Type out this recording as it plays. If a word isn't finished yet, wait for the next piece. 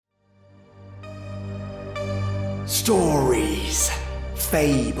Stories,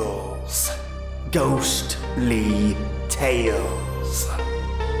 fables, ghostly tales.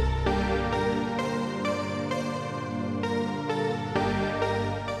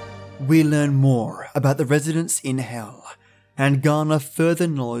 We learn more about the residents in hell and garner further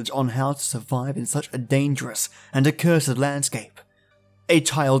knowledge on how to survive in such a dangerous and accursed landscape. A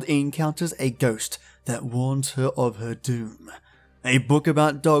child encounters a ghost that warns her of her doom. A book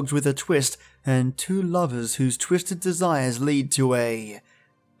about dogs with a twist, and two lovers whose twisted desires lead to a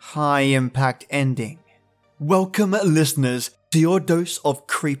high-impact ending. Welcome, listeners, to your dose of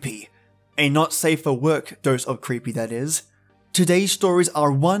creepy. A not safe for work dose of creepy, that is. Today's stories are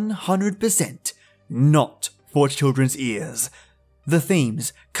 100% not for children's ears. The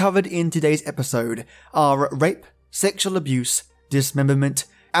themes covered in today's episode are rape, sexual abuse, dismemberment,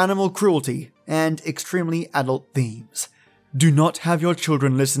 animal cruelty, and extremely adult themes. Do not have your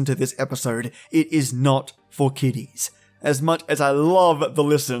children listen to this episode. It is not for kiddies. As much as I love the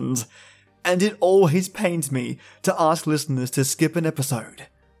listens, and it always pains me to ask listeners to skip an episode.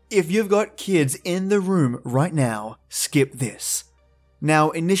 If you've got kids in the room right now, skip this.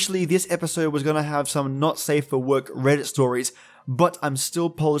 Now, initially this episode was going to have some not safe for work Reddit stories, but I'm still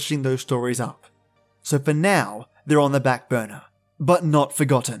polishing those stories up. So for now, they're on the back burner, but not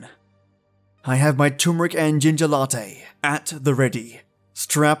forgotten. I have my turmeric and ginger latte at the ready.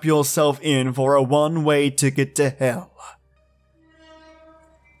 Strap yourself in for a one-way ticket to hell.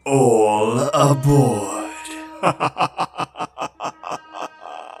 All aboard.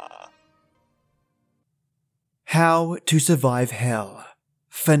 How to Survive Hell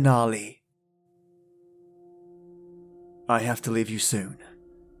Finale. I have to leave you soon.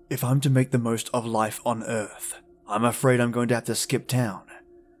 If I'm to make the most of life on Earth, I'm afraid I'm going to have to skip town.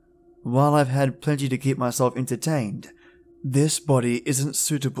 While I've had plenty to keep myself entertained, this body isn't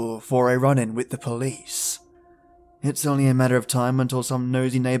suitable for a run-in with the police. It's only a matter of time until some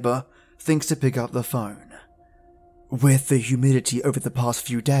nosy neighbor thinks to pick up the phone. With the humidity over the past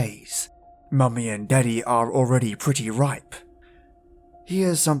few days, Mummy and Daddy are already pretty ripe.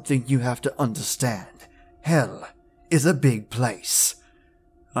 Here's something you have to understand. Hell is a big place.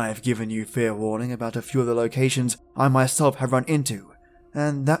 I've given you fair warning about a few of the locations I myself have run into,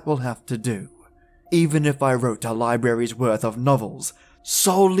 and that will have to do. Even if I wrote a library's worth of novels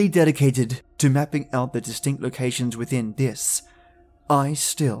solely dedicated to mapping out the distinct locations within this, I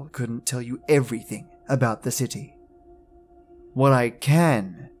still couldn't tell you everything about the city. What I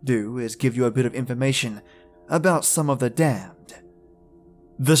can do is give you a bit of information about some of the damned.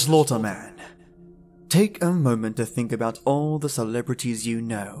 The Slaughterman. Take a moment to think about all the celebrities you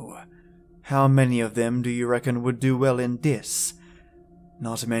know. How many of them do you reckon would do well in this?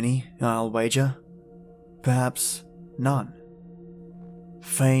 Not many, I'll wager. Perhaps none.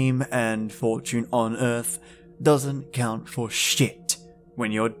 Fame and fortune on Earth doesn't count for shit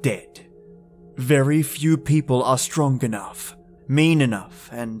when you're dead. Very few people are strong enough, mean enough,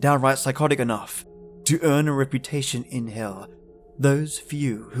 and downright psychotic enough to earn a reputation in hell. Those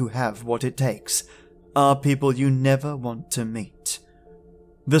few who have what it takes are people you never want to meet.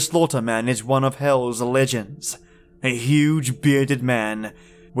 The Slaughterman is one of hell's legends. A huge bearded man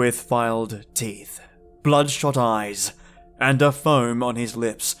with filed teeth, bloodshot eyes, and a foam on his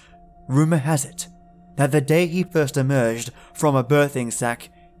lips. Rumor has it that the day he first emerged from a birthing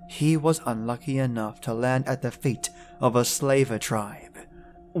sack, he was unlucky enough to land at the feet of a slaver tribe.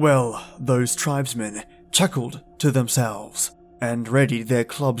 Well, those tribesmen chuckled to themselves and readied their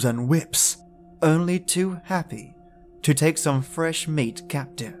clubs and whips, only too happy to take some fresh meat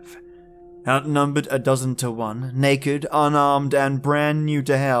captive. Outnumbered 12 to 1, naked, unarmed, and brand new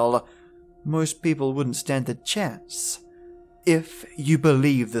to hell, most people wouldn't stand a chance. If you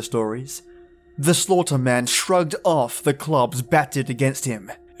believe the stories, the Slaughterman shrugged off the clubs battered against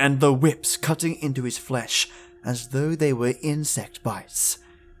him and the whips cutting into his flesh as though they were insect bites.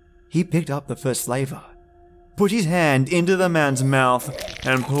 He picked up the first slaver, put his hand into the man's mouth,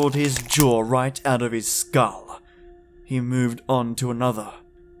 and pulled his jaw right out of his skull. He moved on to another,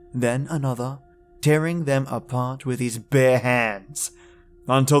 then another, tearing them apart with his bare hands,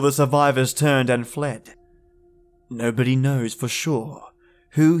 until the survivors turned and fled. Nobody knows for sure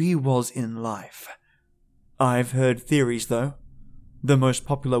who he was in life. I've heard theories though, the most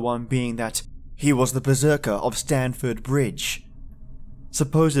popular one being that he was the berserker of Stamford Bridge.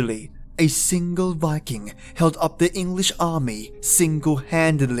 Supposedly, a single Viking held up the English army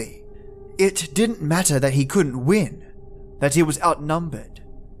single-handedly. It didn't matter that he couldn't win, that he was outnumbered,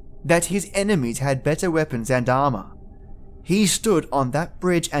 that his enemies had better weapons and armor. He stood on that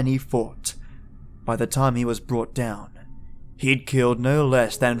bridge and he fought. By the time he was brought down, he'd killed no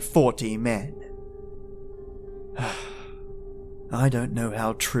less than 40 men. I don't know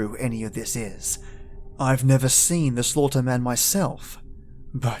how true any of this is. I've never seen the Slaughterman myself,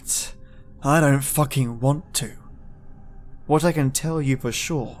 but I don't fucking want to. What I can tell you for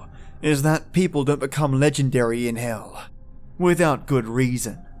sure is that people don't become legendary in hell without good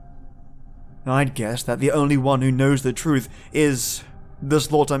reason. I'd guess that the only one who knows the truth is the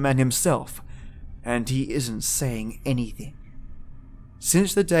Slaughterman himself, and he isn't saying anything.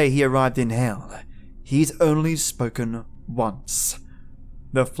 Since the day he arrived in hell, he's only spoken once.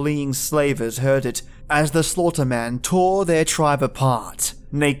 The fleeing slavers heard it as the Slaughterman tore their tribe apart,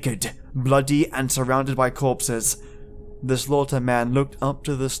 naked, bloody, and surrounded by corpses. The Slaughterman looked up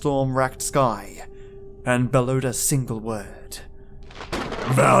to the storm-racked sky and bellowed a single word.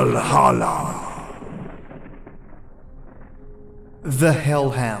 Valhalla! The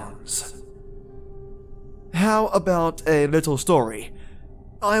Hellhounds. How about a little story?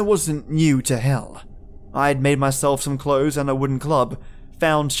 I wasn't new to hell. I'd made myself some clothes and a wooden club,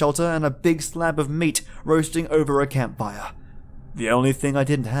 found shelter and a big slab of meat roasting over a campfire. The only thing I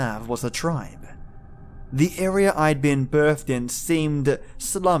didn't have was a tribe. The area I'd been birthed in seemed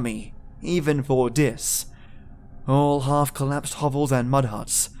slummy, even for Dis. All half-collapsed hovels and mud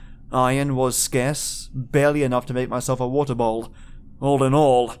huts. Iron was scarce, barely enough to make myself a water bowl. All in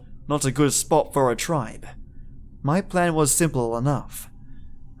all, not a good spot for a tribe. My plan was simple enough.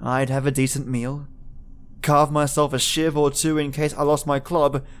 I'd have a decent meal, carve myself a shiv or two in case I lost my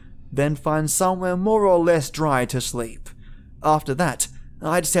club, then find somewhere more or less dry to sleep. After that,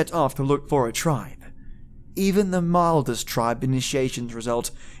 I'd set off to look for a tribe. Even the mildest tribe initiations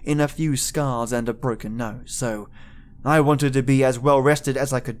result in a few scars and a broken nose, so I wanted to be as well rested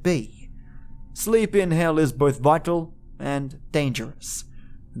as I could be. Sleep in hell is both vital and dangerous.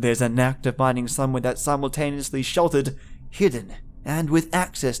 There's a knack to finding somewhere that's simultaneously sheltered, hidden, and with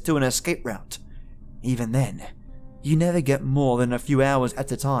access to an escape route. Even then, you never get more than a few hours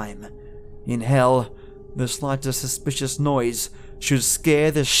at a time. In hell, the slightest suspicious noise should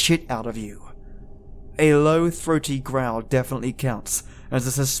scare the shit out of you. A low, throaty growl definitely counts as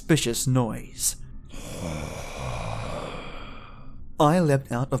a suspicious noise. I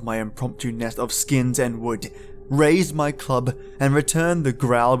leapt out of my impromptu nest of skins and wood, raised my club, and returned the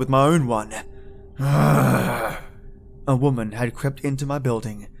growl with my own one. A woman had crept into my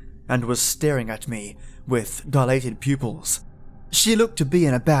building and was staring at me with dilated pupils. She looked to be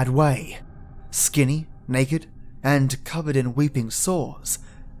in a bad way. Skinny, naked, and covered in weeping sores,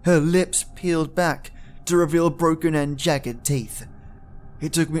 her lips peeled back to reveal broken and jagged teeth.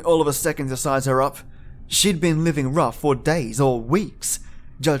 It took me all of a second to size her up. She'd been living rough for days or weeks.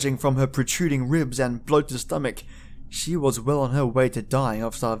 Judging from her protruding ribs and bloated stomach, she was well on her way to dying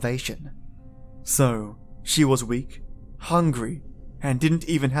of starvation. So, she was weak, hungry, and didn't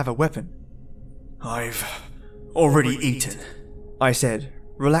even have a weapon. "I've already eaten," I said,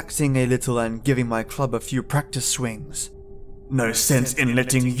 relaxing a little and giving my club a few practice swings. "No sense in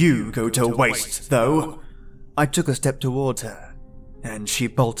letting you go to waste, though." I took a step towards her, and she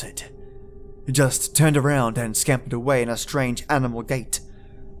bolted. Just turned around and scampered away in a strange animal gait.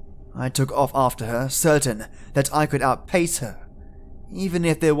 I took off after her, certain that I could outpace her. Even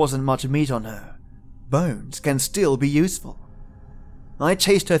if there wasn't much meat on her, bones can still be useful. I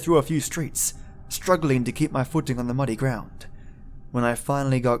chased her through a few streets, struggling to keep my footing on the muddy ground. When I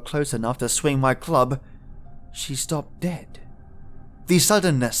finally got close enough to swing my club, she stopped dead. The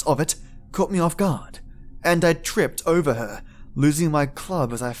suddenness of it caught me off guard, and I tripped over her, losing my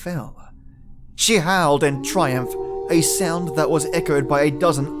club as I fell. She howled in triumph, a sound that was echoed by a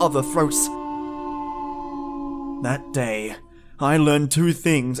dozen other throats. That day, I learned two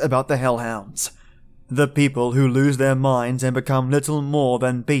things about the Hellhounds. The people who lose their minds and become little more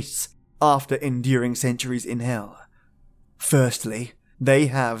than beasts after enduring centuries in hell. Firstly, they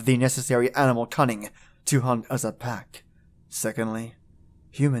have the necessary animal cunning to hunt as a pack. Secondly,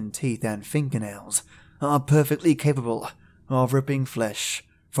 human teeth and fingernails are perfectly capable of ripping flesh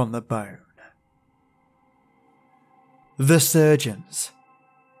from the bone. The surgeons.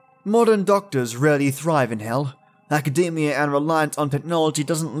 Modern doctors rarely thrive in hell. Academia and reliance on technology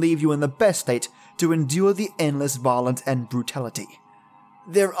doesn't leave you in the best state to endure the endless violence and brutality.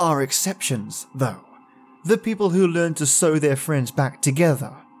 There are exceptions, though. The people who learn to sew their friends back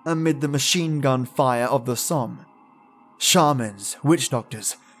together amid the machine gun fire of the Somme. Shamans, witch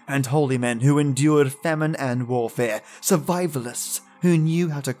doctors, and holy men who endured famine and warfare. Survivalists who knew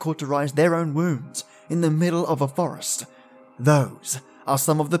how to cauterize their own wounds in the middle of a forest. Those are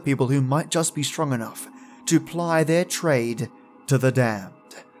some of the people who might just be strong enough to ply their trade to the damned.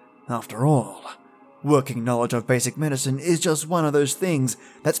 After all, Working knowledge of basic medicine is just one of those things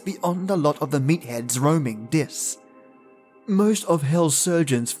that's beyond a lot of the meatheads roaming Dis. Most of Hell's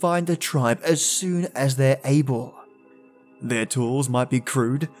surgeons find the tribe as soon as they're able. Their tools might be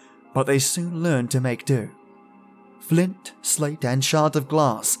crude, but they soon learn to make do. Flint, slate, and shards of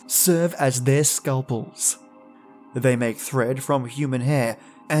glass serve as their scalpels. They make thread from human hair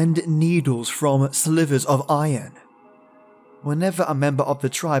and needles from slivers of iron. Whenever a member of the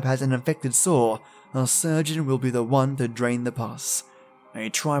tribe has an infected sore, a surgeon will be the one to drain the pus. A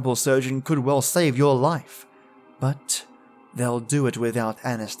tribal surgeon could well save your life, but they'll do it without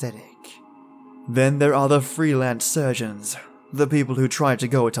anesthetic. Then there are the freelance surgeons, the people who try to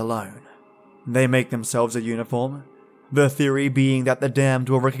go it alone. They make themselves a uniform, the theory being that the damned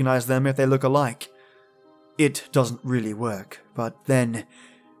will recognize them if they look alike. It doesn't really work, but then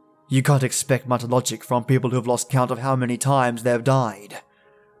you can't expect much logic from people who've lost count of how many times they've died.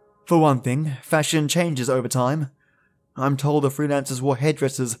 For one thing, fashion changes over time. I'm told the freelancers wore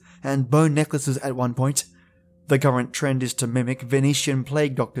headdresses and bone necklaces at one point. The current trend is to mimic Venetian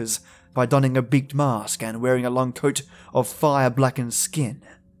plague doctors by donning a beaked mask and wearing a long coat of fire-blackened skin.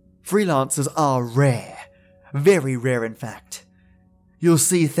 Freelancers are rare. Very rare, in fact. You'll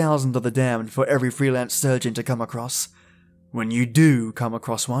see thousands of the damned for every freelance surgeon to come across. When you do come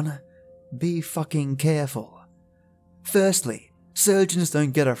across one, be fucking careful. Firstly, surgeons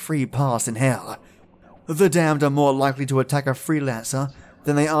don't get a free pass in hell. The damned are more likely to attack a freelancer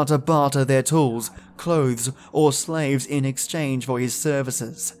than they are to barter their tools, clothes, or slaves in exchange for his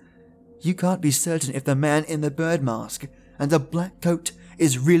services. You can't be certain if the man in the bird mask and a black coat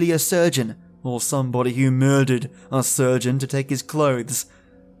is really a surgeon, or somebody who murdered a surgeon to take his clothes.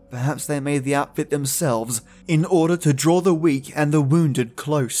 Perhaps they made the outfit themselves in order to draw the weak and the wounded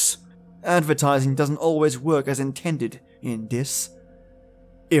close. Advertising doesn't always work as intended in Dis.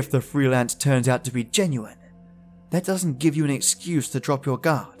 If the freelance turns out to be genuine, that doesn't give you an excuse to drop your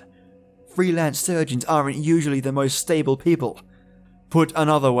guard. Freelance surgeons aren't usually the most stable people. Put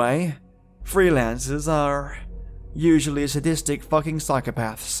another way, freelancers are usually sadistic fucking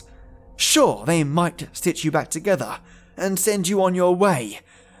psychopaths. Sure, they might stitch you back together and send you on your way.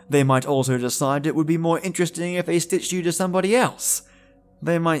 They might also decide it would be more interesting if they stitched you to somebody else.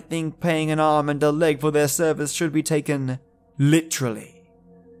 They might think paying an arm and a leg for their service should be taken literally.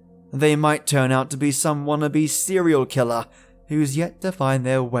 They might turn out to be some wannabe serial killer who's yet to find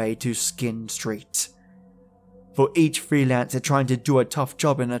their way to Skin Street. For each freelancer trying to do a tough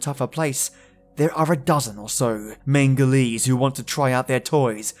job in a tougher place, there are a dozen or so Mangolese who want to try out their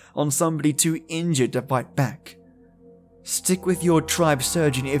toys on somebody too injured to fight back. Stick with your tribe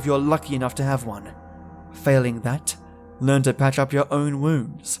surgeon if you're lucky enough to have one. Failing that, learn to patch up your own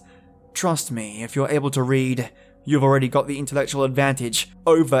wounds. Trust me, if you're able to read, you've already got the intellectual advantage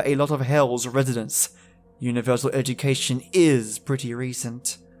over a lot of Hell's residents. Universal education is pretty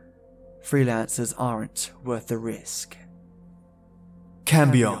recent. Freelancers aren't worth the risk.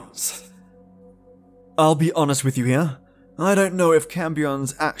 Cambions. I'll be honest with you here. I don't know if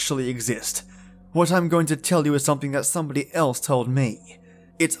cambions actually exist. What I'm going to tell you is something that somebody else told me.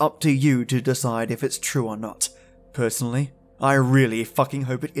 It's up to you to decide if it's true or not. Personally, I really fucking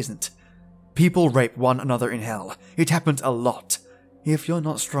hope it isn't. People rape one another in hell. It happens a lot. If you're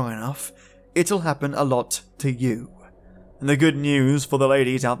not strong enough, it'll happen a lot to you. And the good news for the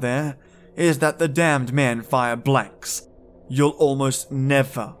ladies out there is that the damned men fire blanks. You'll almost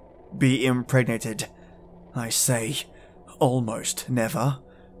never be impregnated. I say almost never,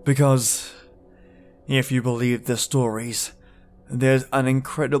 because if you believe the stories, there's an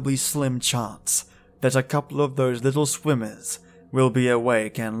incredibly slim chance that a couple of those little swimmers will be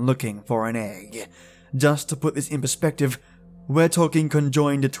awake and looking for an egg. Just to put this in perspective, we're talking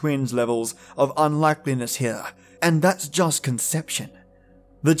conjoined twins levels of unlikeliness here, and that's just conception.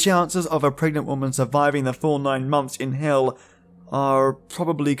 The chances of a pregnant woman surviving the full 9 months in hell are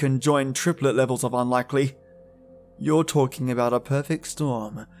probably conjoined triplet levels of unlikely. You're talking about a perfect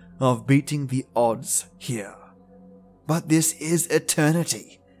storm of beating the odds here. But this is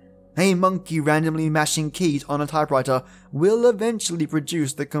eternity. A monkey randomly mashing keys on a typewriter will eventually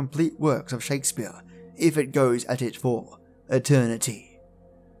produce the complete works of Shakespeare if it goes at it for eternity.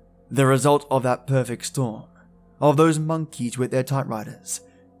 The result of that perfect storm, of those monkeys with their typewriters,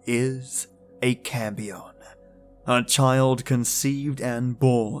 is a cambion. A child conceived and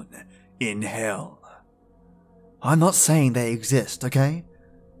born in hell. I'm not saying they exist, okay?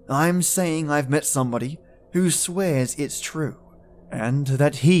 I'm saying I've met somebody who swears it's true, and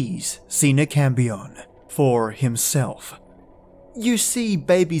that he's seen a cambion for himself. You see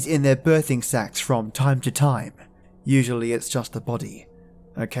babies in their birthing sacks from time to time. Usually it's just the body.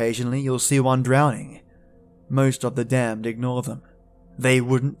 Occasionally you'll see one drowning. Most of the damned ignore them. They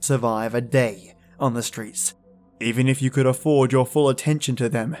wouldn't survive a day on the streets, even if you could afford your full attention to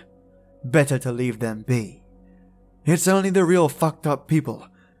them. Better to leave them be. It's only the real fucked up people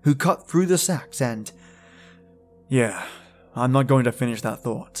who cut through the sacks and... Yeah, I'm not going to finish that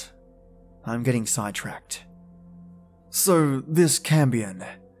thought. I'm getting sidetracked. So this Cambion,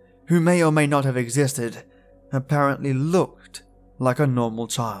 who may or may not have existed, apparently looked like a normal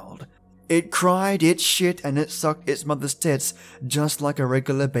child. It cried, it shit, and it sucked its mother's tits just like a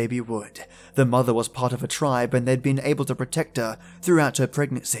regular baby would. The mother was part of a tribe and they'd been able to protect her throughout her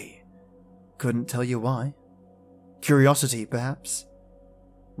pregnancy. Couldn't tell you why. Curiosity, perhaps.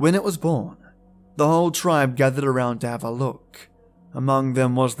 When it was born, the whole tribe gathered around to have a look. Among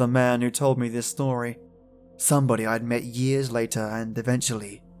them was the man who told me this story. Somebody I'd met years later and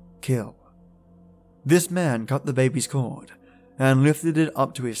eventually kill. This man cut the baby's cord and lifted it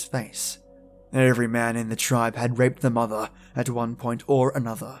up to his face. Every man in the tribe had raped the mother at one point or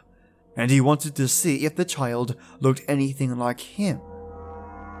another, and he wanted to see if the child looked anything like him.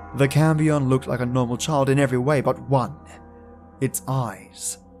 The Cambion looked like a normal child in every way but one. Its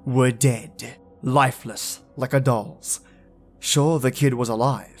eyes were dead, lifeless like a doll's. Sure, the kid was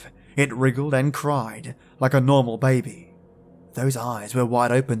alive. It wriggled and cried like a normal baby. Those eyes were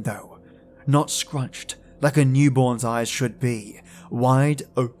wide open though, not scrunched like a newborn's eyes should be. Wide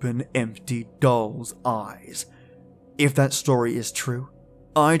open, empty doll's eyes. If that story is true,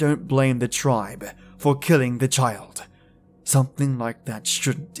 I don't blame the tribe for killing the child. Something like that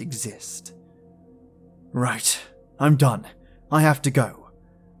shouldn't exist. Right, I'm done. I have to go.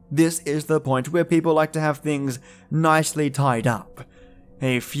 This is the point where people like to have things nicely tied up.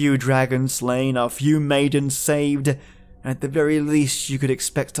 A few dragons slain, a few maidens saved. At the very least, you could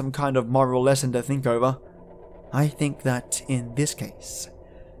expect some kind of moral lesson to think over. I think that, in this case,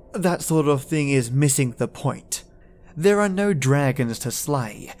 that sort of thing is missing the point. There are no dragons to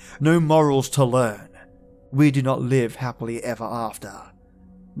slay, no morals to learn. We do not live happily ever after.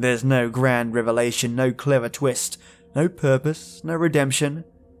 There's no grand revelation, no clever twist, no purpose, no redemption,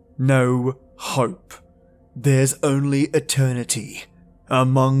 no hope. There's only eternity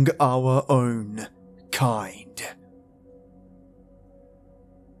among our own kind.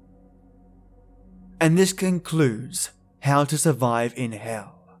 And this concludes How to Survive in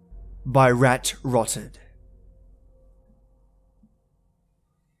Hell by Rat Rotted.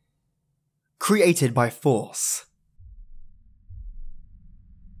 Created by Force.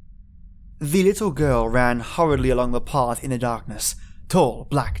 The little girl ran hurriedly along the path in the darkness. Tall,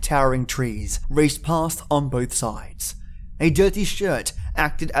 black, towering trees raced past on both sides. A dirty shirt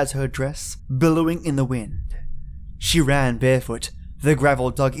acted as her dress, billowing in the wind. She ran barefoot, the gravel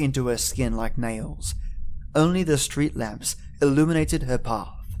dug into her skin like nails. Only the street lamps illuminated her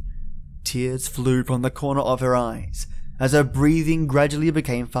path. Tears flew from the corner of her eyes as her breathing gradually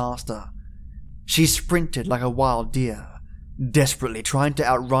became faster. She sprinted like a wild deer, desperately trying to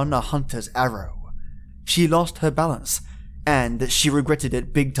outrun a hunter's arrow. She lost her balance, and she regretted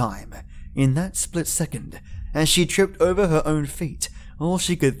it big time. In that split second, as she tripped over her own feet, all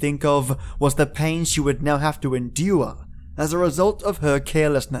she could think of was the pain she would now have to endure as a result of her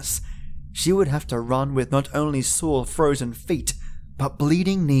carelessness. She would have to run with not only sore frozen feet, but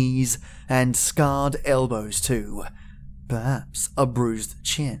bleeding knees and scarred elbows too. Perhaps a bruised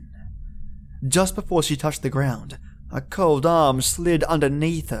chin. Just before she touched the ground, a cold arm slid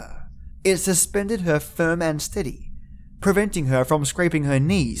underneath her. It suspended her firm and steady, preventing her from scraping her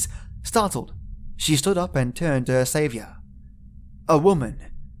knees. Startled, she stood up and turned to her savior. A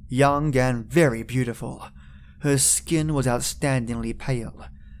woman, young and very beautiful. Her skin was outstandingly pale,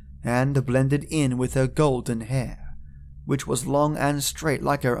 and blended in with her golden hair, which was long and straight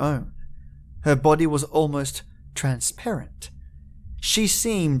like her own. Her body was almost transparent. She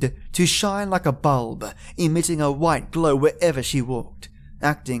seemed to shine like a bulb, emitting a white glow wherever she walked,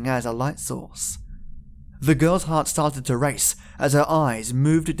 acting as a light source. The girl's heart started to race as her eyes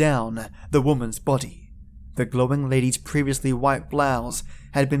moved down the woman's body. The glowing lady's previously white blouse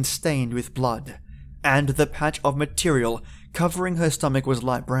had been stained with blood, and the patch of material covering her stomach was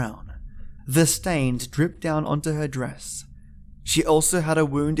light brown. The stains dripped down onto her dress. She also had a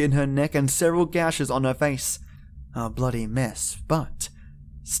wound in her neck and several gashes on her face. A bloody mess, but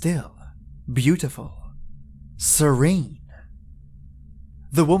still beautiful, serene.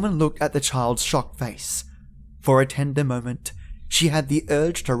 The woman looked at the child's shocked face. For a tender moment, she had the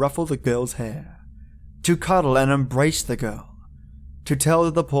urge to ruffle the girl's hair, to cuddle and embrace the girl, to tell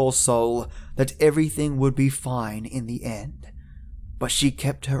the poor soul that everything would be fine in the end. But she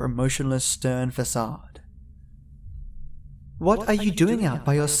kept her emotionless, stern facade. What are you doing out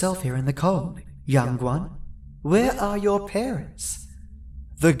by yourself here in the cold, young one? Where are your parents?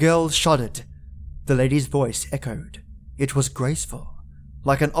 The girl shuddered. The lady's voice echoed. It was graceful,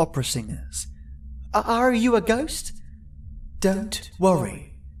 like an opera singer's. Are you a ghost? Don't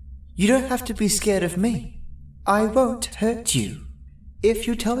worry. You don't have to be scared of me. I won't hurt you. If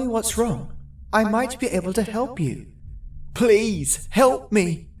you tell me what's wrong, I might be able to help you. Please, help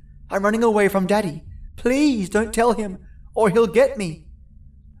me. I'm running away from Daddy. Please don't tell him, or he'll get me.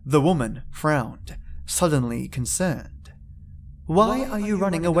 The woman frowned, suddenly concerned. Why are you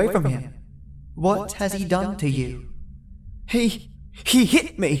running away from him? What has he done to you? He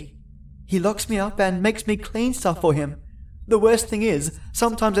hit me. He locks me up and makes me clean stuff for him. The worst thing is,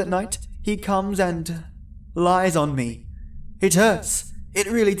 sometimes at night, he comes and lies on me. It hurts. It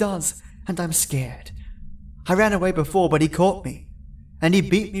really does. And I'm scared. I ran away before, but he caught me. And he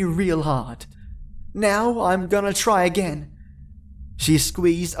beat me real hard. Now I'm gonna try again. She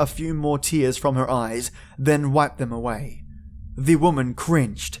squeezed a few more tears from her eyes, then wiped them away. The woman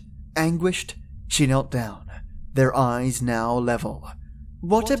cringed. Anguished, she knelt down, their eyes now level.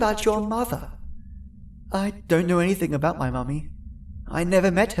 What about your mother? I don't know anything about my mummy. I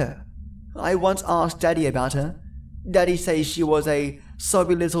never met her. I once asked Daddy about her. Daddy says she was a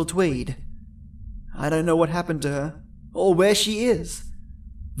sobby little tweed. I don't know what happened to her, or where she is.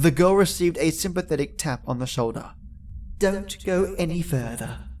 The girl received a sympathetic tap on the shoulder. Don't go any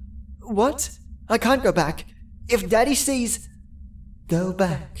further. What? I can't go back. If Daddy sees... Go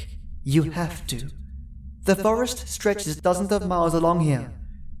back. You have to. The forest stretches dozens of miles along here,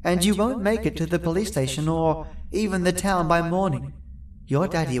 and you won't make it to the police station or even the town by morning. Your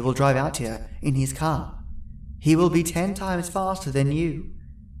daddy will drive out here in his car. He will be 10 times faster than you,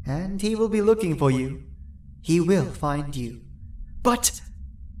 and he will be looking for you. He will find you. But,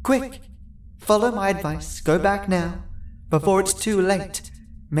 quick, follow my advice, go back now, before it's too late.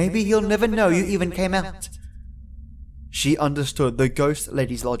 Maybe he'll never know you even came out. She understood the ghost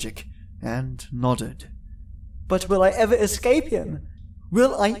lady's logic, and nodded. But will I ever escape him?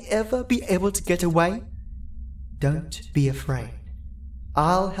 Will I ever be able to get away? Don't be afraid.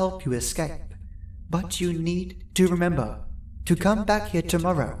 I'll help you escape. But you need to remember to come back here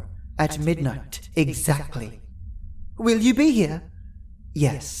tomorrow at midnight exactly. Will you be here?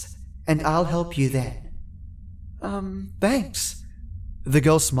 Yes, and I'll help you then. Thanks. The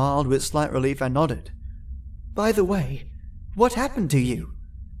girl smiled with slight relief and nodded. By the way, what happened to you?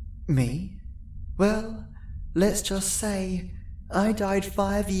 Me? Well, let's just say I died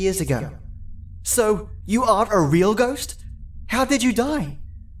 5 years ago. So, you are a real ghost? How did you die?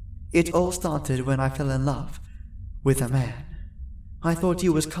 It all started when I fell in love with a man. I thought he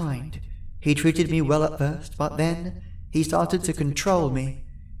was kind. He treated me well at first, but then he started to control me.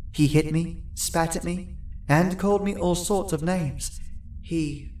 He hit me, spat at me, and called me all sorts of names.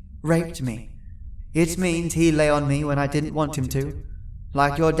 He raped me. It means he lay on me when I didn't want him to,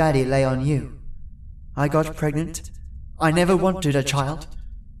 like your daddy lay on you. I got pregnant. I never wanted a child,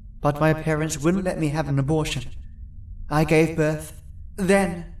 but my parents wouldn't let me have an abortion. I gave birth.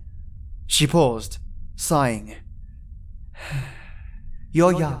 Then... She paused, sighing.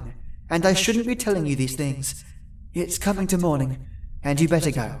 You're young, and I shouldn't be telling you these things. It's coming to morning, and you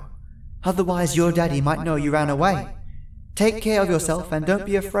better go. Otherwise your daddy might know you ran away. Take care of yourself and don't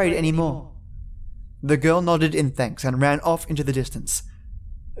be afraid anymore. The girl nodded in thanks and ran off into the distance.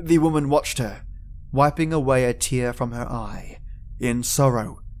 The woman watched her, wiping away a tear from her eye, in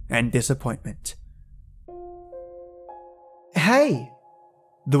sorrow and disappointment. Hey!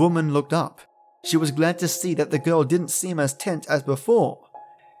 The woman looked up. She was glad to see that the girl didn't seem as tense as before.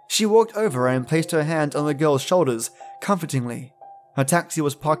 She walked over and placed her hand on the girl's shoulders, comfortingly. Her taxi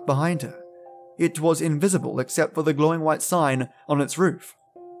was parked behind her. It was invisible except for the glowing white sign on its roof.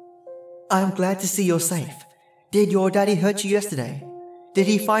 I'm glad to see you're safe. Did your daddy hurt you yesterday? Did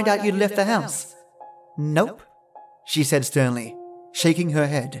he find out you'd left the house? Nope, she said sternly, shaking her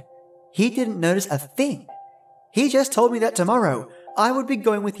head. He didn't notice a thing. He just told me that tomorrow I would be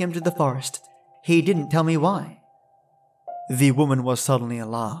going with him to the forest. He didn't tell me why. The woman was suddenly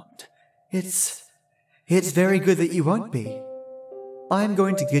alarmed. It's very good that you won't be. I'm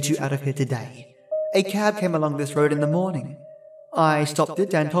going to get you out of here today. A cab came along this road in the morning. I stopped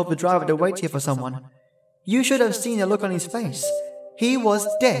it and told the driver to wait here for someone. You should have seen the look on his face. He was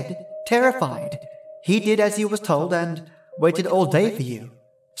dead, terrified. He did as he was told and waited all day for you.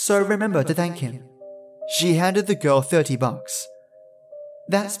 So remember to thank him. She handed the girl $30.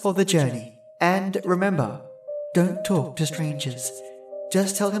 That's for the journey. And remember, don't talk to strangers.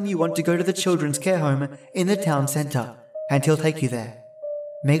 Just tell him you want to go to the children's care home in the town centre, and he'll take you there.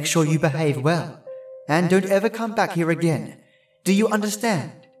 Make sure you behave well, and don't ever come back here again. Do you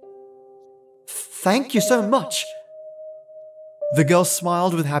understand? Thank you so much. The girl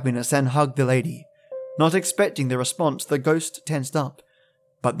smiled with happiness and hugged the lady. Not expecting the response, the ghost tensed up,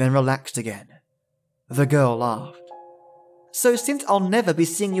 but then relaxed again. The girl laughed. So since I'll never be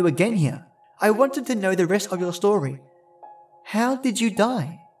seeing you again here, I wanted to know the rest of your story. How did you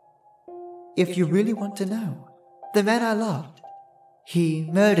die? If you really want to know, the man I loved, he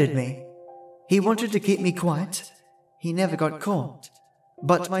murdered me. He wanted to keep me quiet. He never got caught.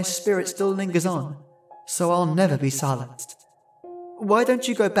 But my spirit still lingers on, so I'll never be silenced. Why don't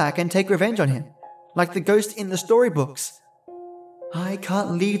you go back and take revenge on him, like the ghost in the storybooks? I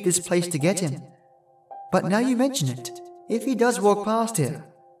can't leave this place to get him. But now you mention it, if he does walk past here,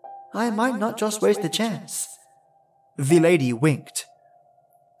 I might not just waste the chance. The lady winked.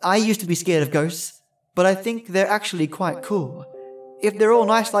 I used to be scared of ghosts, but I think they're actually quite cool. If they're all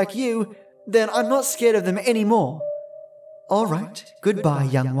nice like you, then I'm not scared of them anymore. All right, goodbye,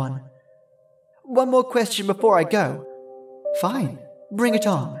 young one. One more question before I go. Fine, bring it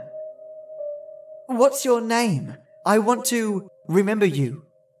on. What's your name? I want to remember you,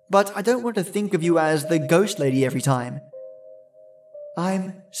 but I don't want to think of you as the ghost lady every time.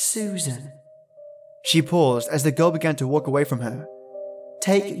 I'm Susan. She paused as the girl began to walk away from her.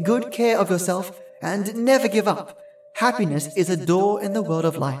 Take good care of yourself and never give up. Happiness is a door in the world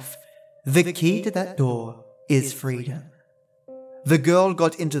of life. The key to that door is freedom. The girl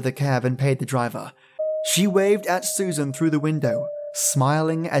got into the cab and paid the driver. She waved at Susan through the window,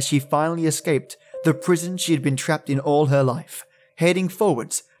 smiling as she finally escaped the prison she had been trapped in all her life, heading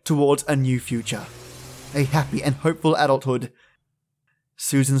forwards towards a new future. A happy and hopeful adulthood.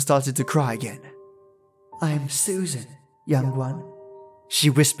 Susan started to cry again. I'm Susan, young one,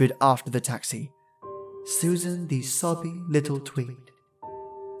 she whispered after the taxi. Susan the sobby little tweed,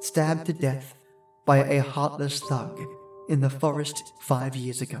 stabbed to death by a heartless thug in the forest 5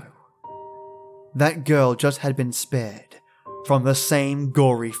 years ago. That girl just had been spared from the same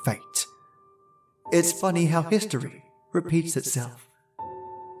gory fate. It's funny how history repeats itself,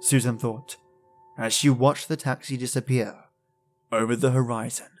 Susan thought, as she watched the taxi disappear over the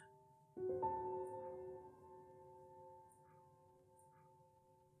horizon.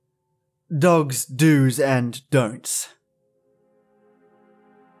 Dogs' do's and don'ts.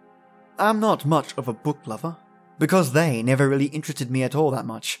 I'm not much of a book lover, because they never really interested me at all that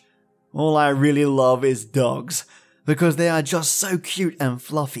much. All I really love is dogs, because they are just so cute and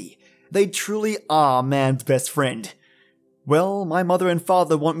fluffy. They truly are man's best friend. Well, my mother and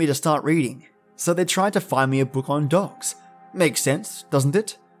father want me to start reading, so they tried to find me a book on dogs. Makes sense, doesn't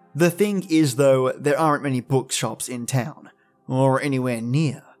it? The thing is, though, there aren't many bookshops in town, or anywhere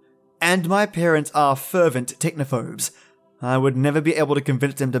near. And my parents are fervent technophobes. I would never be able to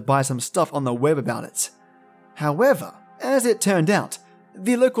convince them to buy some stuff on the web about it. However, as it turned out,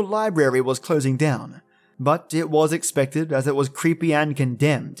 the local library was closing down. But it was expected, as it was creepy and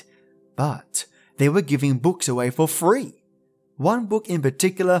condemned. But they were giving books away for free. One book in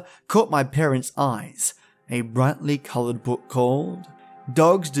particular caught my parents' eyes. A brightly coloured book called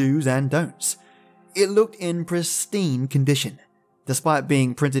Dogs' Do's and Don'ts. It looked in pristine condition. Despite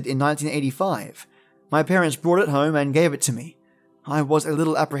being printed in 1985, my parents brought it home and gave it to me. I was a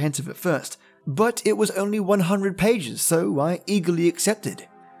little apprehensive at first, but it was only 100 pages, so I eagerly accepted.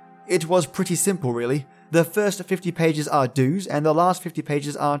 It was pretty simple, really. The first 50 pages are do's and the last 50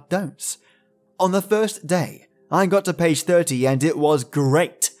 pages are don'ts. On the first day, I got to page 30 and it was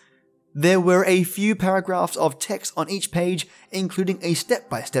great. There were a few paragraphs of text on each page, including a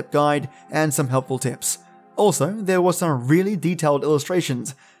step-by-step guide and some helpful tips. Also, there were some really detailed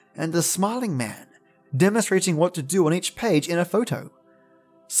illustrations, and a smiling man, demonstrating what to do on each page in a photo.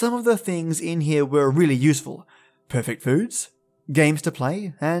 Some of the things in here were really useful. Perfect foods, games to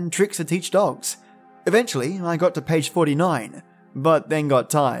play, and tricks to teach dogs. Eventually, I got to page 49, but then got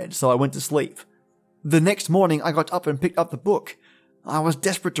tired, so I went to sleep. The next morning, I got up and picked up the book. I was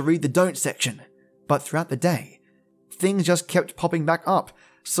desperate to read the don't section, but throughout the day, things just kept popping back up,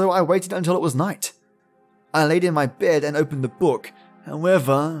 so I waited until it was night. I laid in my bed and opened the book.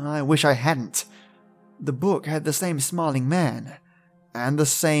 However, I wish I hadn't. The book had the same smiling man, and the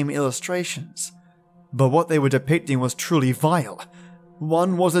same illustrations. But what they were depicting was truly vile.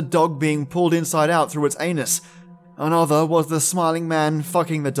 One was a dog being pulled inside out through its anus. Another was the smiling man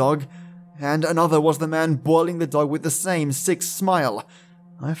fucking the dog. And another was the man boiling the dog with the same sick smile.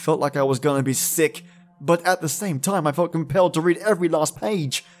 I felt like I was going to be sick, but at the same time I felt compelled to read every last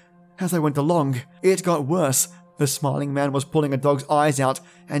page. As I went along, it got worse. The smiling man was pulling a dog's eyes out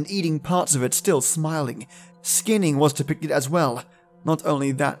and eating parts of it, still smiling. Skinning was depicted as well. Not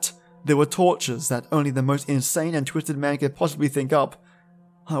only that, There were tortures that only the most insane and twisted man could possibly think up.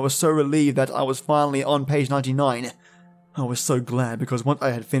 I was so relieved that I was finally on page 99. I was so glad because once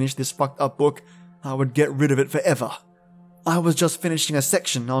I had finished this fucked up book, I would get rid of it forever. I was just finishing a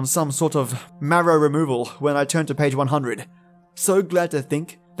section on some sort of marrow removal when I turned to page 100. So glad to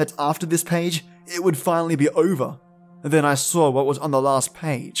think that after this page, it would finally be over. Then I saw what was on the last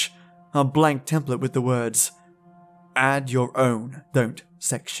page, a blank template with the words, "Add your own don't"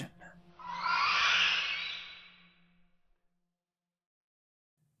 section.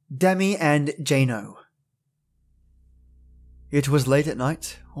 Dami and Jaino. It was late at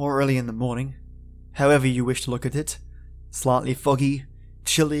night, or early in the morning, however you wish to look at it, slightly foggy,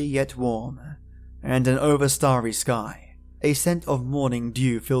 chilly yet warm, and an over-starry sky. A scent of morning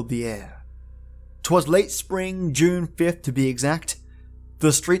dew filled the air. 'Twas late spring, June 5th to be exact.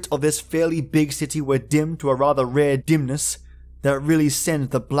 The streets of this fairly big city were dim to a rather rare dimness that really sends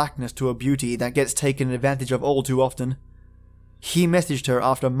the blackness to a beauty that gets taken advantage of all too often. He messaged her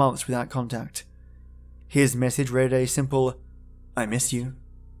after months without contact. His message read a simple, "I miss you."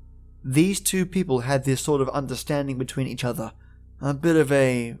 These two people had this sort of understanding between each other, a bit of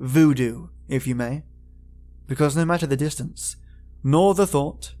a voodoo, if you may. Because no matter the distance, nor the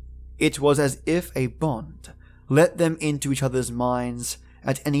thought, it was as if a bond let them into each other's minds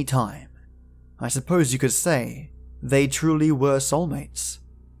at any time. I suppose you could say they truly were soulmates.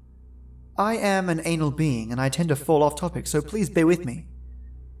 "I am an anal being and I tend to fall off topic, so please bear with me,"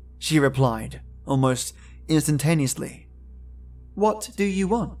 she replied, almost instantaneously. "What do you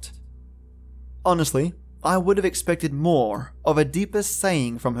want?" Honestly, I would have expected more of a deeper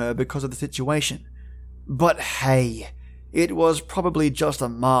saying from her because of the situation. But hey, it was probably just a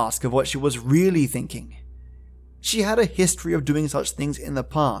mask of what she was really thinking. She had a history of doing such things in the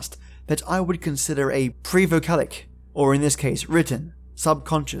past that I would consider a pre-vocalic, or in this case written,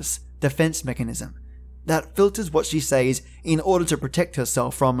 subconscious defense mechanism that filters what she says in order to protect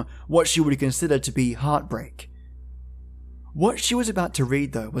herself from what she would consider to be heartbreak. What she was about to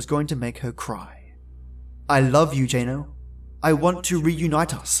read, though, was going to make her cry. "I love you, Jaino. I want to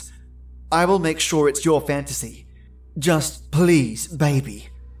reunite us. I will make sure it's your fantasy. Just please, baby,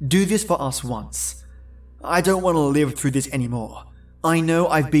 do this for us once. I don't want to live through this anymore. I know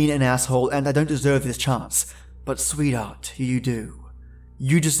I've been an asshole and I don't deserve this chance, but sweetheart, you do.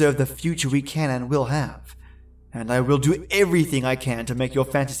 You deserve the future we can and will have, and I will do everything I can to make your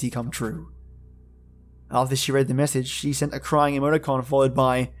fantasy come true." After she read the message, she sent a crying emoticon followed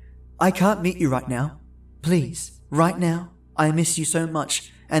by, "I can't meet you right now. Please, right now, I miss you so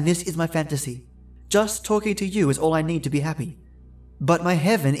much, and this is my fantasy. Just talking to you is all I need to be happy. But my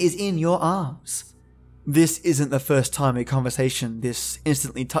heaven is in your arms." This isn't the first time a conversation this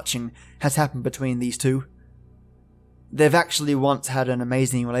instantly touching has happened between these two. They've actually once had an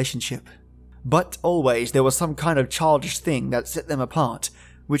amazing relationship. But always there was some kind of childish thing that set them apart,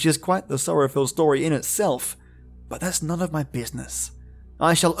 which is quite the sorrowful story in itself. But that's none of my business.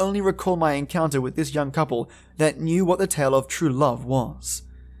 I shall only recall my encounter with this young couple that knew what the tale of true love was.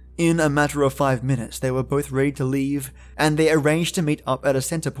 In a matter of 5 minutes, they were both ready to leave, and they arranged to meet up at a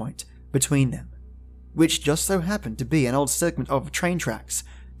center point between them, which just so happened to be an old segment of train tracks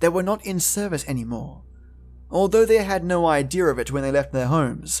that were not in service anymore. Although they had no idea of it when they left their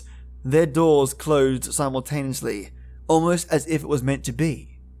homes, their doors closed simultaneously, almost as if it was meant to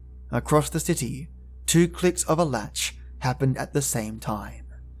be. Across the city, 2 clicks of a latch happened at the same time.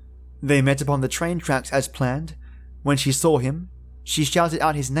 They met upon the train tracks as planned. When she saw him, she shouted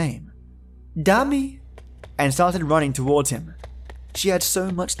out his name, "Dami!" and started running towards him. She had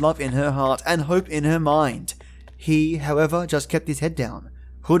so much love in her heart and hope in her mind. He, however, just kept his head down,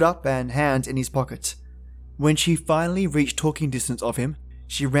 hood up and hands in his pocket. When she finally reached talking distance of him,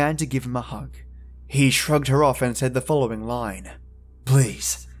 she ran to give him a hug. He shrugged her off and said the following line,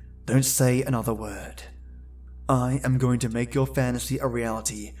 "Please, don't say another word. I am going to make your fantasy a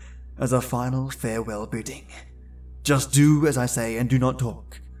reality as a final farewell bidding. Just do as I say and do not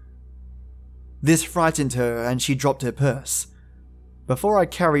talk." This frightened her and she dropped her purse. Before I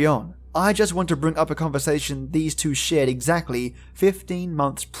carry on, I just want to bring up a conversation these two shared exactly 15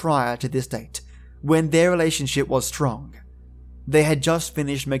 months prior to this date, when their relationship was strong. They had just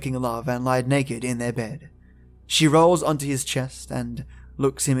finished making love and lied naked in their bed. She rolls onto his chest and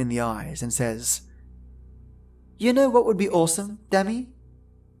looks him in the eyes and says, "You know what would be awesome, Dami?"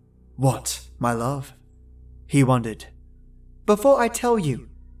 "What, my love?" He wondered. "Before I tell you,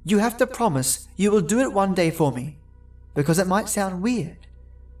 you have to promise you will do it one day for me, because it might sound weird.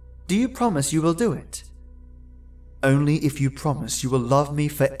 Do you promise you will do it?" "Only if you promise you will love me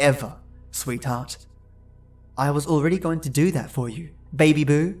forever, sweetheart." "I was already going to do that for you, baby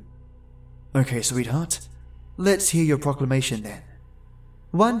boo." Okay, sweetheart. Let's hear your proclamation then.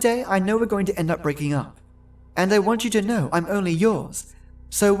 One day I know we're going to end up breaking up, and I want you to know I'm only yours.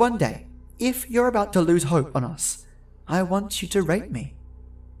 So one day, if you're about to lose hope on us, I want you to rape me.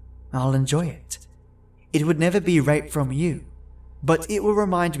 I'll enjoy it. It would never be rape from you, but it will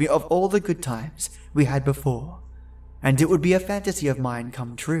remind me of all the good times we had before, and it would be a fantasy of mine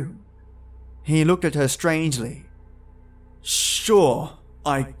come true. He looked at her strangely. Sure,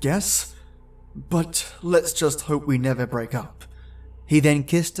 I guess, but let's just hope we never break up. He then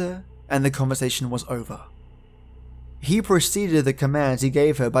kissed her, and the conversation was over. He proceeded the commands he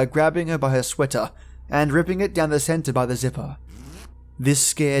gave her by grabbing her by her sweater and ripping it down the center by the zipper. This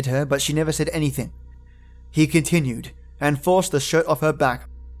scared her, but she never said anything. He continued and forced the shirt off her back,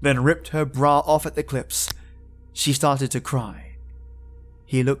 then ripped her bra off at the clips. She started to cry.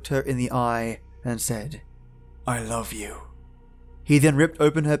 He looked her in the eye and said, "I love you." He then ripped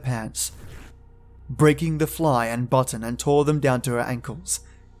open her pants, breaking the fly and button, and tore them down to her ankles.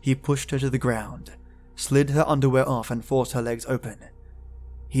 He pushed her to the ground, slid her underwear off, and forced her legs open.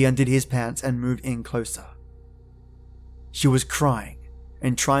 He undid his pants and moved in closer. She was crying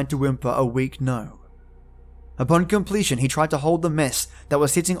and trying to whimper a weak no. Upon completion, he tried to hold the mess that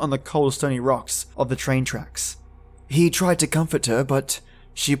was sitting on the cold stony rocks of the train tracks. He tried to comfort her, but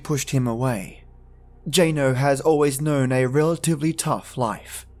she pushed him away. Jaino has always known a relatively tough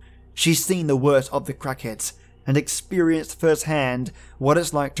life. She's seen the worst of the crackheads and experienced firsthand what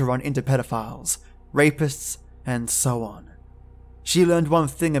it's like to run into pedophiles, rapists, and so on. She learned one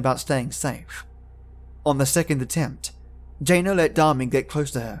thing about staying safe. On the second attempt, Jaino let Dami get close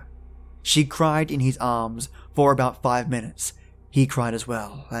to her. She cried in his arms for about 5 minutes. He cried as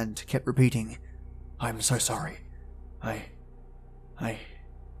well and kept repeating, "I'm so sorry.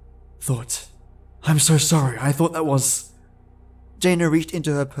 I'm so sorry. I thought that was..." Jaino reached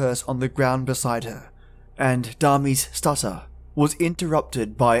into her purse on the ground beside her, and Dami's stutter was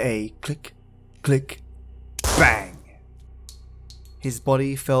interrupted by a click, click, bang. His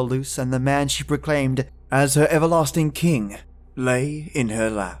body fell loose, and the man she proclaimed as her everlasting king lay in her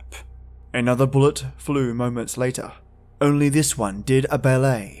lap. Another bullet flew moments later, only this one did a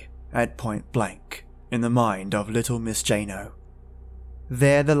ballet at point blank in the mind of little Miss Jaino.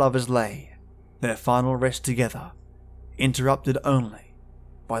 There the lovers lay, their final rest together, interrupted only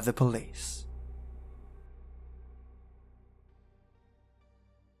by the police.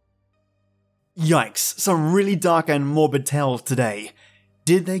 Yikes, some really dark and morbid tales today.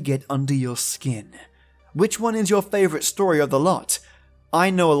 Did they get under your skin? Which one is your favorite story of the lot? I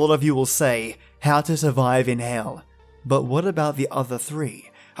know a lot of you will say, How to Survive in Hell. But what about the other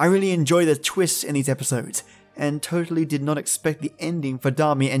three? I really enjoy the twists in these episodes, and totally did not expect the ending for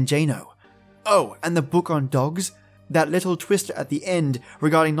Dami and Jaino. Oh, and the book on dogs? That little twist at the end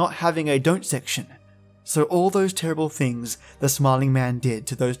regarding not having a don't section. So all those terrible things the smiling man did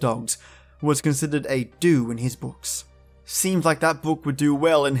to those dogs was considered a do in his books. Seems like that book would do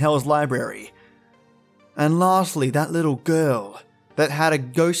well in Hell's library. And lastly, that little girl that had a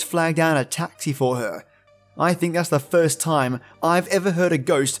ghost flag down a taxi for her. I think that's the first time I've ever heard a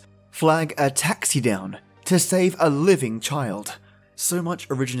ghost flag a taxi down to save a living child. So much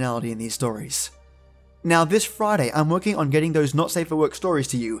originality in these stories. Now this Friday, I'm working on getting those not safe for work stories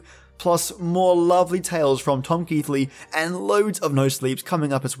to you, plus more lovely tales from Tom Keithley and loads of no sleeps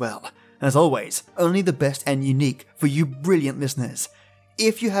coming up as well. As always, only the best and unique for you brilliant listeners.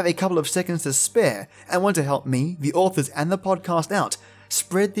 If you have a couple of seconds to spare and want to help me, the authors, and the podcast out,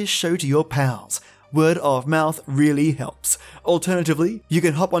 spread this show to your pals. Word of mouth really helps. Alternatively, you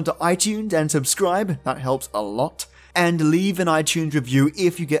can hop onto iTunes and subscribe, that helps a lot, and leave an iTunes review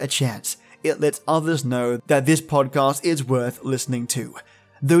if you get a chance. It lets others know that this podcast is worth listening to.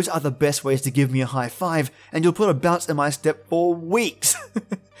 Those are the best ways to give me a high five, and you'll put a bounce in my step for weeks.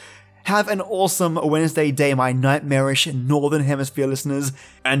 Have an awesome Wednesday day, my nightmarish Northern Hemisphere listeners,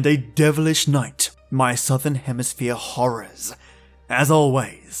 and a devilish night, my Southern Hemisphere horrors. As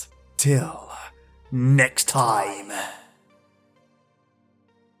always, till next time.